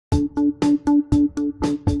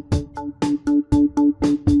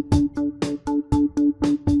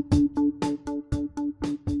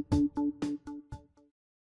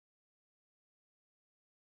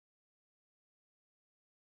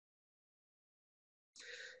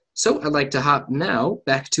So I'd like to hop now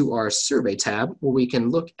back to our survey tab where we can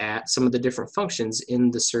look at some of the different functions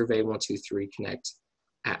in the Survey123 Connect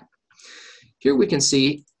app. Here we can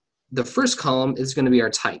see the first column is going to be our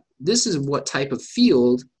type. This is what type of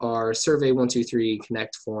field our Survey123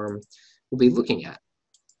 Connect form will be looking at.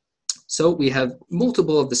 So we have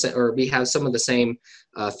multiple of the, or we have some of the same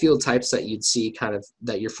field types that you'd see kind of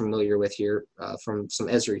that you're familiar with here from some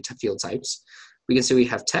Esri field types. We can see we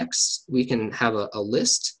have text, we can have a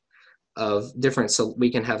list of different, so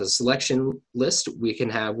we can have a selection list, we can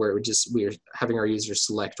have where we're having our users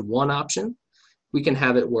select one option. We can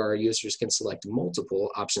have it where our users can select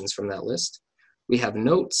multiple options from that list. We have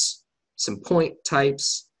notes, some point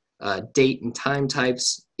types, date and time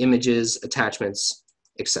types, images, attachments,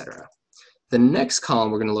 etc. The next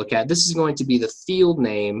column we're going to look at, this is going to be the field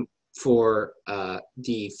name for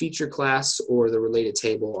the feature class or the related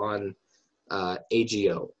table on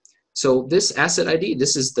AGO. So this asset ID,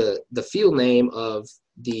 this is the field name of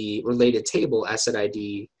the related table asset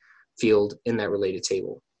ID field in that related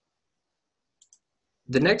table.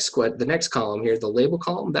 The next column here, the label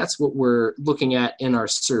column, that's what we're looking at in our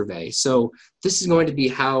survey. So this is going to be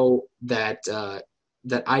how that,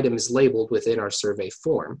 that item is labeled within our survey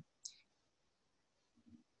form.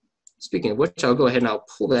 Speaking of which, I'll go ahead and I'll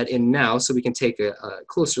pull that in now so we can take a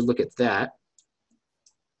closer look at that.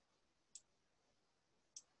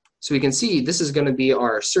 So we can see this is going to be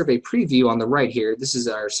our survey preview on the right here. This is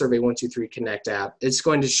our Survey123 Connect app. It's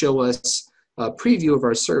going to show us a preview of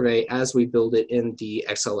our survey as we build it in the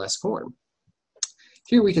XLS form.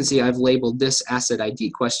 Here we can see I've labeled this asset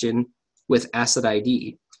ID question with asset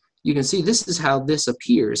ID. You can see this is how this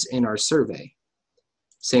appears in our survey.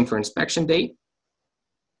 Same for inspection date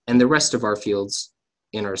and the rest of our fields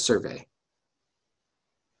in our survey.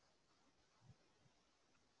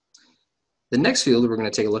 The next field we're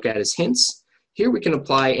going to take a look at is hints. Here we can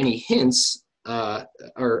apply any hints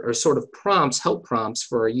or sort of prompts, help prompts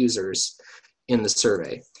for our users in the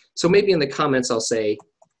survey. So maybe in the comments I'll say,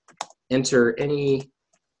 enter any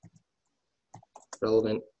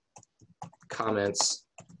relevant comments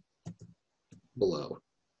below.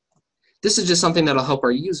 This is just something that'll help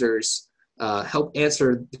our users help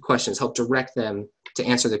answer the questions, help direct them to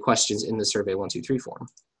answer the questions in the Survey123 form.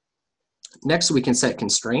 Next, we can set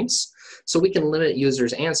constraints. So we can limit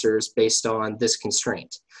users' answers based on this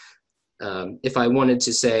constraint. If I wanted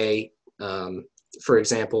to say, for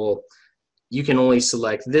example, you can only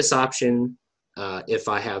select this option if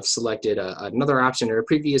I have selected another option in a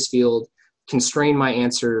previous field, constrain my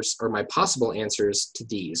answers or my possible answers to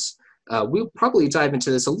these. We'll probably dive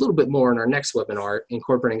into this a little bit more in our next webinar,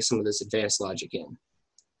 incorporating some of this advanced logic in.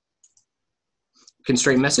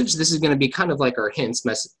 Constraint message, this is going to be kind of like our hints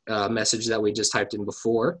message that we just typed in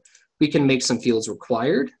before. We can make some fields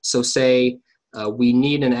required. So say we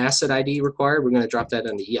need an asset ID required, we're going to drop that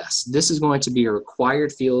into yes. This is going to be a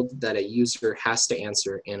required field that a user has to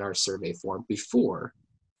answer in our survey form before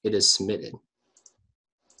it is submitted.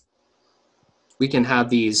 We can have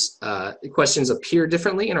these questions appear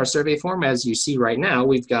differently in our survey form. As you see right now,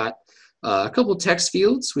 we've got a couple text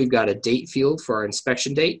fields. We've got a date field for our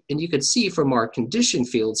inspection date. And you can see from our condition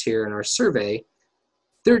fields here in our survey,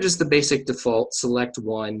 they're just the basic default select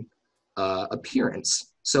one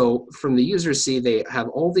appearance. So from the user see, they have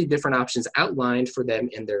all the different options outlined for them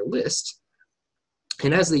in their list.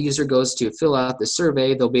 And as the user goes to fill out the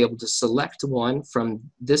survey, they'll be able to select one from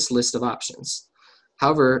this list of options.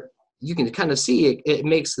 However, you can kind of see it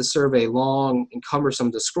makes the survey long and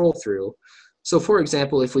cumbersome to scroll through. So for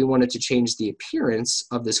example, if we wanted to change the appearance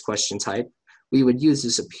of this question type, we would use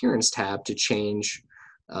this appearance tab to change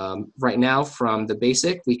right now from the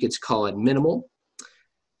basic, we could call it minimal.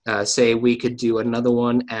 Say we could do another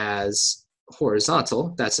one as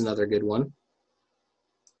horizontal. That's another good one.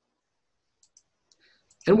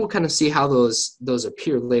 And we'll kind of see how those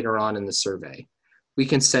appear later on in the survey. We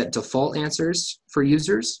can set default answers for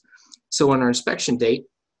users. So on our inspection date,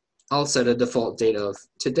 I'll set a default date of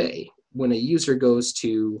today. When a user goes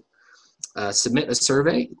to submit a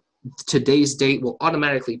survey, today's date will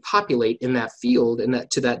automatically populate in that field and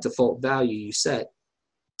to that default value you set,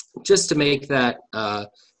 just to make that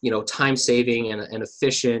time saving and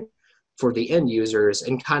efficient for the end users.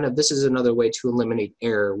 And kind of this is another way to eliminate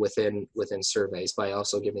error within surveys by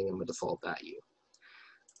also giving them a default value.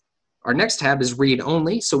 Our next tab is read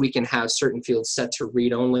only, so we can have certain fields set to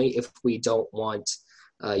read only if we don't want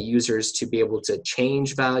users to be able to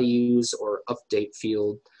change values or update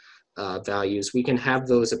field values. We can have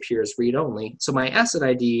those appear as read only. So my asset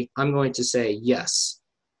ID, I'm going to say yes.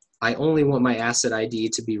 I only want my asset ID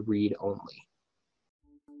to be read only.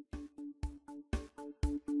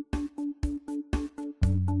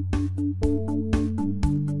 you.